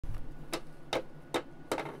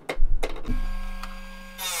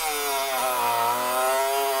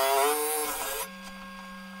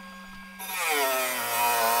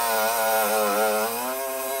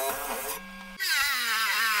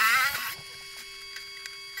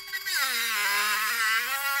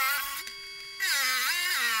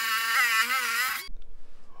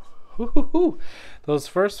Woo-hoo-hoo. Those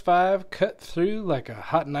first 5 cut through like a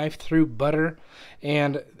hot knife through butter.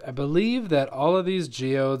 And I believe that all of these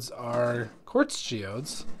geodes are quartz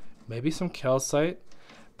geodes, maybe some calcite,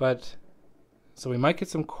 but so we might get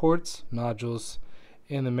some quartz nodules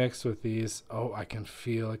in the mix with these. Oh, I can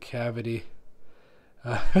feel a cavity.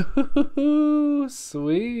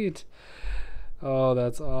 Sweet. Oh,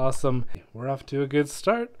 that's awesome. We're off to a good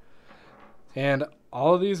start. And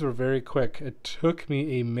all of these were very quick. It took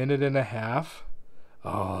me a minute and a half.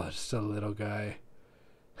 Oh, just a little guy.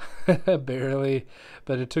 Barely.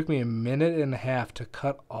 But it took me a minute and a half to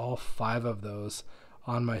cut all 5 of those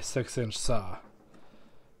on my 6-inch saw.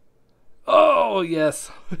 Oh,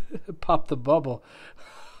 yes. Pop the bubble.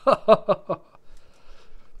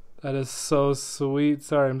 That is so sweet.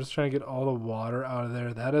 Sorry, I'm just trying to get all the water out of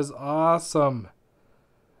there. That is awesome.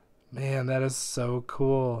 Man, that is so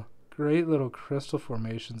cool. Great little crystal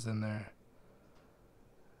formations in there.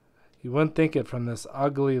 You wouldn't think it from this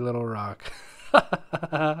ugly little rock.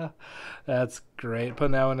 That's great.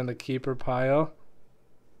 Putting that one in the keeper pile.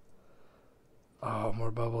 Oh,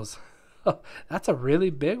 more bubbles. That's a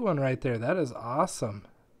really big one right there. That is awesome.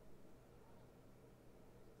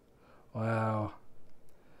 Wow.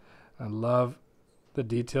 I love the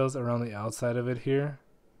details around the outside of it here.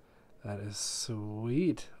 That is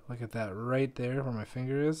sweet. Look at that right there where my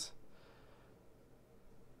finger is.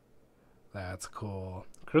 That's cool.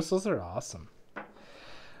 Crystals are awesome.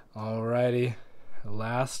 Alrighty.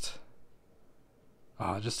 Last.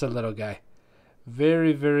 Oh, just a little guy.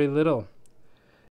 Very, very little.